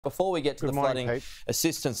Before we get to the flooding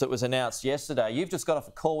assistance that was announced yesterday, you've just got off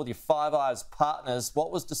a call with your Five Eyes partners.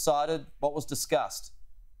 What was decided? What was discussed?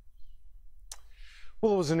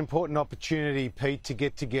 Well, it was an important opportunity, Pete, to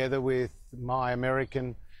get together with my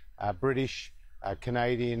American, British,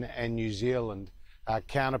 Canadian and New Zealand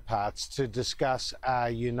counterparts to discuss our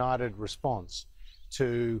united response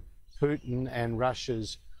to Putin and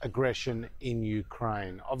Russia's aggression in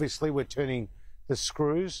Ukraine. Obviously, we're turning the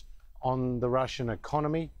screws on the Russian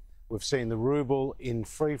economy. We've seen the ruble in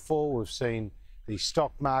freefall. We've seen the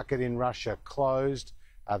stock market in Russia closed.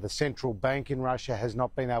 The central bank in Russia has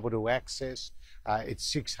not been able to access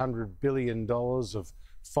its $600 billion of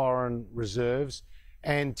foreign reserves.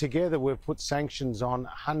 And together we've put sanctions on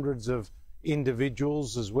hundreds of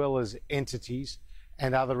individuals as well as entities,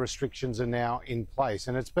 and other restrictions are now in place.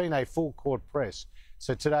 And it's been a full court press.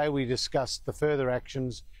 So today we discussed the further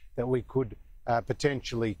actions that we could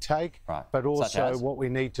potentially take, but also what we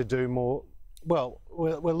need to do more. Well,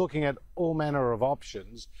 we're looking at all manner of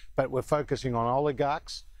options, but we're focusing on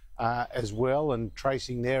oligarchs as well and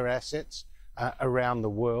tracing their assets around the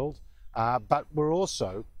world. But we're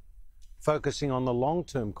also focusing on the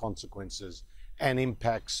long-term consequences and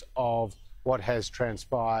impacts of what has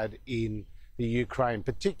transpired in the Ukraine,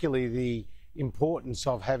 particularly the importance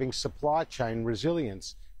of having supply chain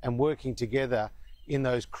resilience and working together in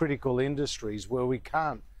those critical industries where we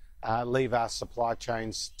can't leave our supply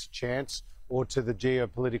chains to chance or to the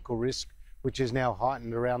geopolitical risk, which is now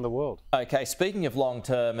heightened around the world. OK, speaking of long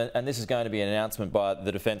term, and this is going to be an announcement by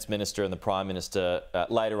the Defence Minister and the Prime Minister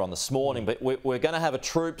later on this morning, but we're going to have a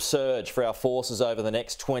troop surge for our forces over the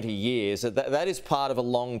next 20 years. That is part of a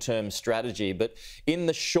long-term strategy. But in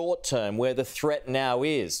the short term, where the threat now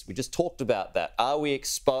is, we just talked about that. Are we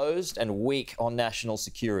exposed and weak on national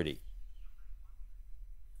security?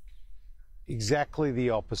 Exactly the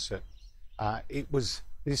opposite. It was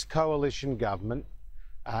this coalition government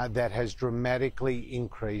that has dramatically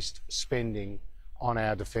increased spending on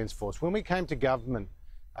our Defence Force. When we came to government,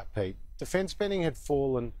 Pete, defence spending had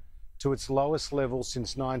fallen to its lowest level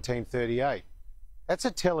since 1938. That's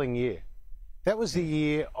a telling year. That was the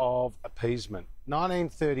year of appeasement.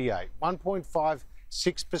 1938,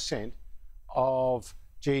 1.56% of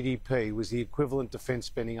GDP was the equivalent defence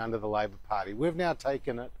spending under the Labor Party. We've now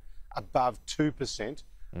taken it above 2%.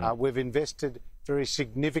 We've invested very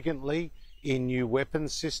significantly in new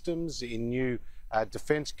weapons systems, in new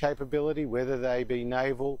defence capability, whether they be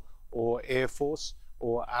naval or air force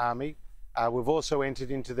or army. We've also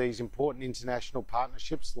entered into these important international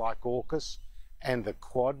partnerships like AUKUS and the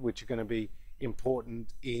Quad, which are going to be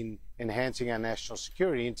important in enhancing our national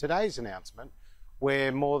security. In today's announcement,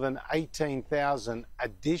 where more than 18,000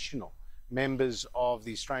 additional members of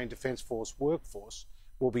the Australian Defence Force workforce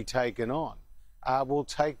will be taken on, will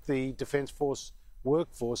take the Defence Force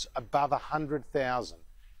workforce above 100,000,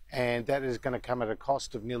 and that is going to come at a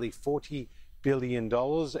cost of nearly $40 billion,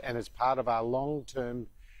 and it's part of our long-term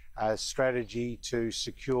strategy to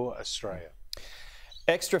secure Australia.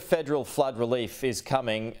 Extra federal flood relief is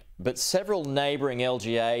coming, but several neighbouring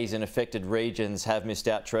LGAs in affected regions have missed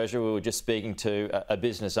out, Treasurer. We were just speaking to a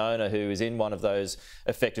business owner who is in one of those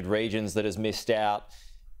affected regions that has missed out.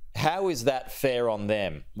 How is that fair on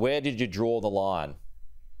them? Where did you draw the line?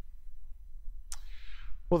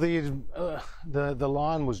 Well, the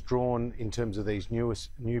line was drawn in terms of these new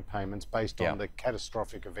payments based on the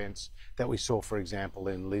catastrophic events that we saw, for example,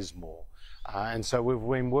 in Lismore. And so we've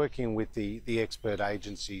been working with the expert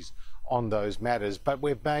agencies on those matters, but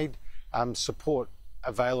we've made support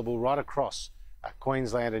available right across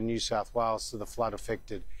Queensland and New South Wales to the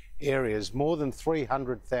flood-affected areas. More than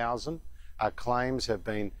 300,000 claims have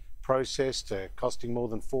been processed, costing more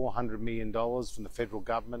than $400 million from the federal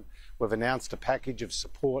government. We've announced a package of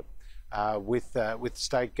support with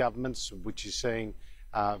state governments, which is seeing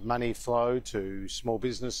money flow to small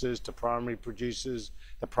businesses, to primary producers.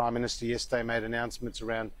 The Prime Minister yesterday made announcements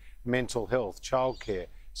around mental health, childcare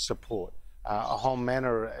support, a whole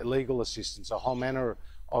manner of legal assistance, a whole manner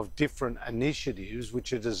of different initiatives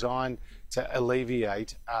which are designed to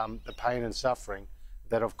alleviate the pain and suffering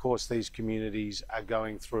that, of course, these communities are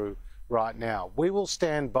going through right now. We will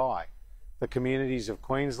stand by the communities of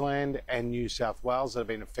Queensland and New South Wales that have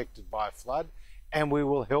been affected by a flood, and we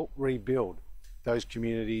will help rebuild those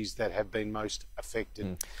communities that have been most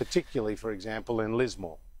affected, particularly, for example, in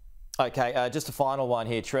Lismore. OK, just a final one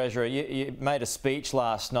here, Treasurer. You made a speech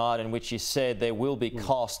last night in which you said there will be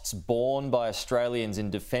costs borne by Australians in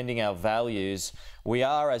defending our values. We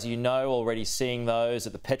are, as you know, already seeing those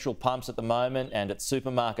at the petrol pumps at the moment and at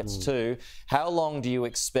supermarkets too. How long do you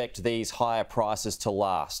expect these higher prices to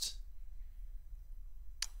last?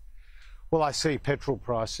 Well, I see petrol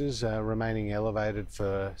prices remaining elevated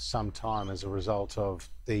for some time as a result of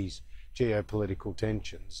these geopolitical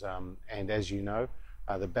tensions. And as you know,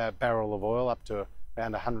 the barrel of oil up to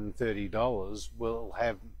around $130 will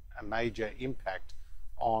have a major impact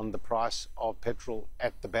on the price of petrol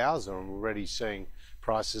at the bowser, and we're already seeing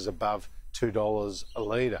prices above $2 a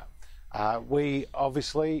litre. We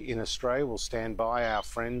obviously in Australia will stand by our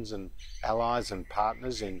friends and allies and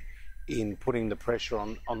partners in putting the pressure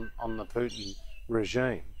on the Putin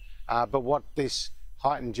regime. But what this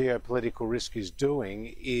heightened geopolitical risk is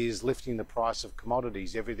doing is lifting the price of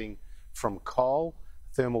commodities, everything from coal.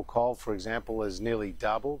 Thermal coal, for example, has nearly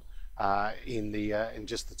doubled in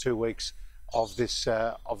just the 2 weeks of this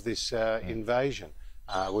invasion.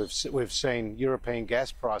 We've seen European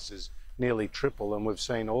gas prices nearly triple, and we've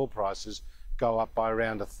seen oil prices go up by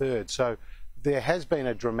around a third. So there has been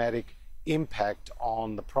a dramatic impact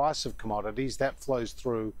on the price of commodities that flows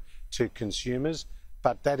through to consumers,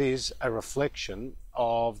 but that is a reflection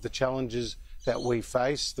of the challenges that we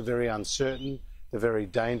face, the very uncertain, the very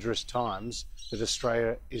dangerous times that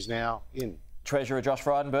Australia is now in. Treasurer Josh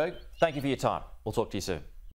Frydenberg, thank you for your time. We'll talk to you soon.